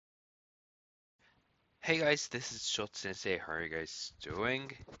Hey guys, this is Shot Sensei. How are you guys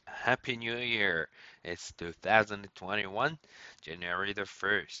doing? Happy New Year! It's 2021, January the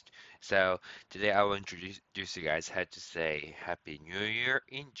 1st. So today I will introduce you guys how to say Happy New Year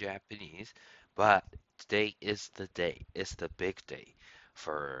in Japanese. But today is the day, it's the big day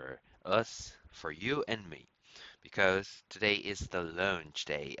for us, for you and me, because today is the launch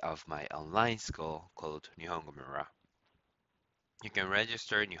day of my online school called Nihongo Mura. You can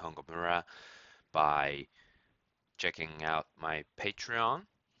register Nihongo Mura by checking out my Patreon.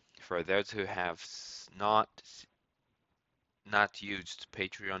 For those who have not used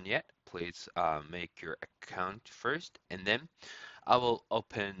Patreon yet, please make your account first, and then I will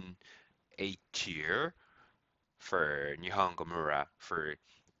open a tier for Nihongo Mura for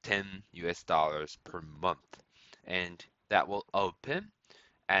 10 US dollars per month, and that will open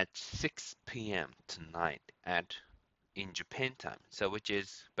at 6 p.m. tonight at in Japan time. So which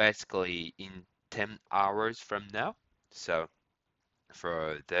is basically in 10 hours from now. So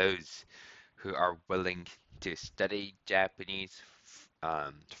for those who are willing to study Japanese,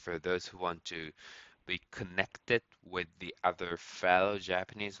 for those who want to be connected with the other fellow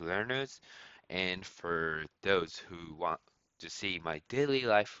Japanese learners, and for those who want to see my daily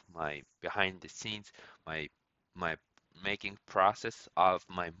life, my behind the scenes, my making process of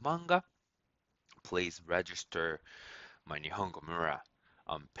my manga, please register my Nihongo Mura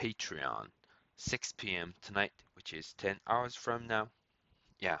on Patreon, 6 p.m. tonight, which is 10 hours from now.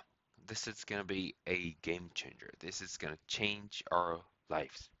 Yeah, this is gonna be a game changer. This is gonna change our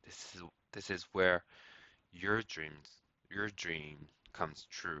lives. This is where your dream comes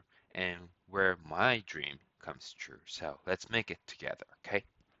true, and where my dream comes true. So let's make it together, okay?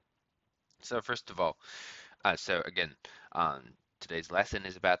 So first of all, so again, today's lesson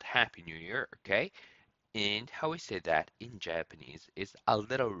is about Happy New Year, okay? And how we say that in Japanese is a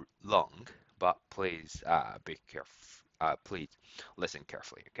little long, but please be careful. Please listen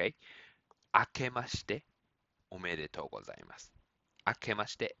carefully, okay? 明けましておめでとうございます。明けま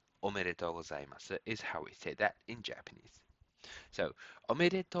しておめでとうございます is how we say that in Japanese. So, おめ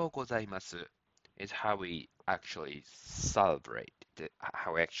でとうございます is how we actually celebrate,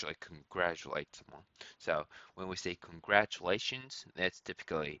 how we actually congratulate someone. So, when we say congratulations, that's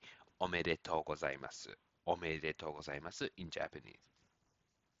typically おめでとうございます。おめでとうございます in Japanese.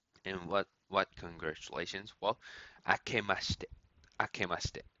 And what congratulations? Well, 明けまして。明けま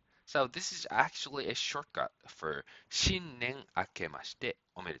して。So this is actually a shortcut for 新年明けまして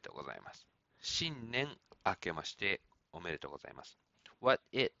おめでとうございます。新年明けましておめでとうございます。What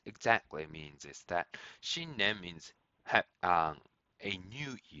it exactly means is that 新年 means a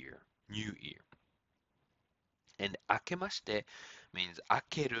new year, new year. And 明けまして means 開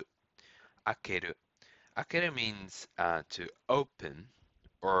ける、開ける。開ける means to open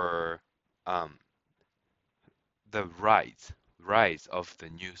or um, the rise of the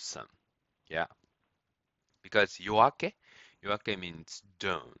new sun. Yeah, because yoake means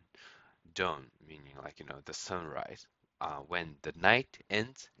dawn meaning like the sunrise. When the night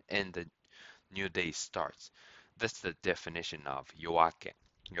ends and the new day starts. That's the definition of yoake.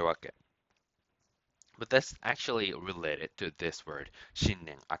 But that's actually related to this word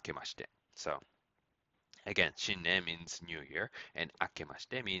shinnen akemashite. So again, shinnen means new year, and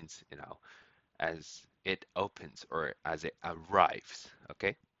akemashite means as it opens or as it arrives.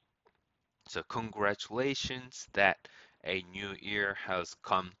 Okay. So congratulations that a new year has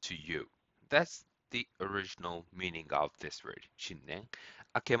come to you. That's the original meaning of this word, 新年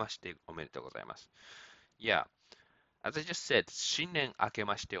明けましておめでとうございます. Yeah, as I just said, 新年明け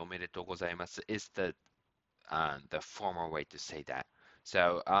ましておめでとうございます is the formal way to say that.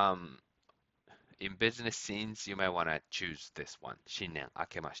 So in business scenes, you might want to choose this one. 新年明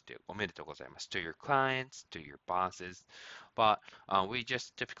けましておめでとうございます to your clients, to your bosses. But we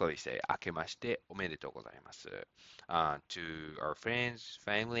just typically say 明けましておめでとうございます to our friends,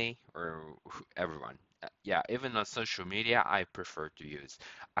 family, or everyone. Yeah, even on social media, I prefer to use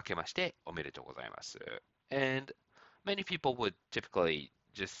明けましておめでとうございます And many people would typically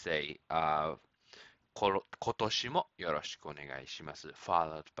just say 今年もよろしくお願いします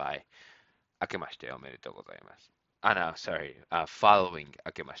followed by 明けましておめでとうございます。No, sorry. Following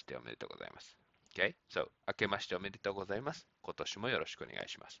明けましておめでとうございます。Okay? So, 明けましておめでとうございます。今年もよろしくお願い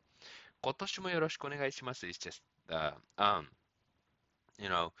します。今年もよろしくお願いします is just, you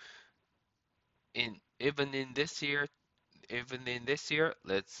know, in even in this year,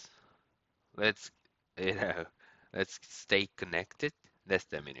 let's, you know, let's stay connected. That's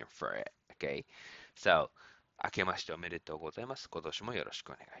the meaning for it. Okay? So, 明けましておめでとうございます。今年もよろし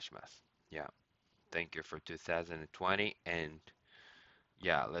くお願いします。Yeah. Thank you for 2020 and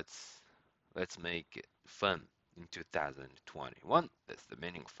yeah, Let's make it fun in 2021. That's the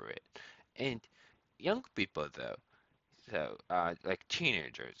meaning for it. And young people though, so like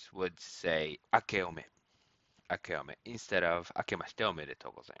teenagers would say akeome, akeome instead of akemashite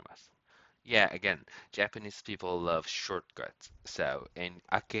omedetou gozaimasu. Yeah, again, Japanese people love shortcuts. So, and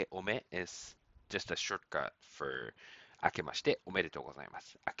akeome is just a shortcut for akemashite omedetou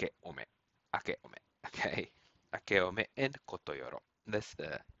gozaimasu. Akeome, akeome. Okay, akeome and kotoyoro. That's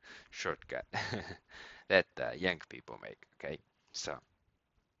the shortcut that young people make. Okay, so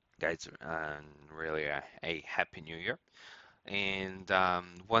guys, really a happy New Year. And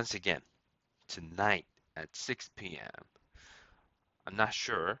once again, tonight at 6 p.m. I'm not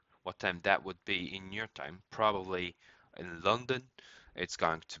sure what time that would be in your time. Probably in London, it's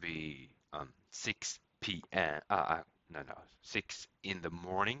going to be 6 p.m. No, 6 in the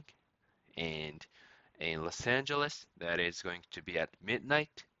morning. And in Los Angeles, that is going to be at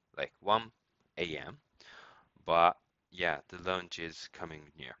midnight, like 1 a.m. But yeah, the lunch is coming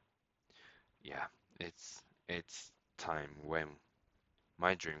near. Yeah, it's time when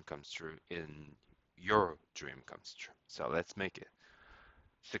my dream comes true and your dream comes true. So let's make it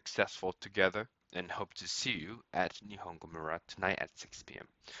successful together and hope to see you at Nihongo Mura tonight at 6 p.m.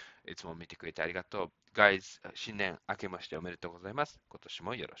 いつも見てくれてありがとう。Guys, 新年明けましておめでとうございます。今年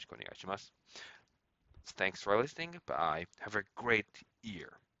もよろしくお願いします。Thanks for listening. Bye. Have a great year.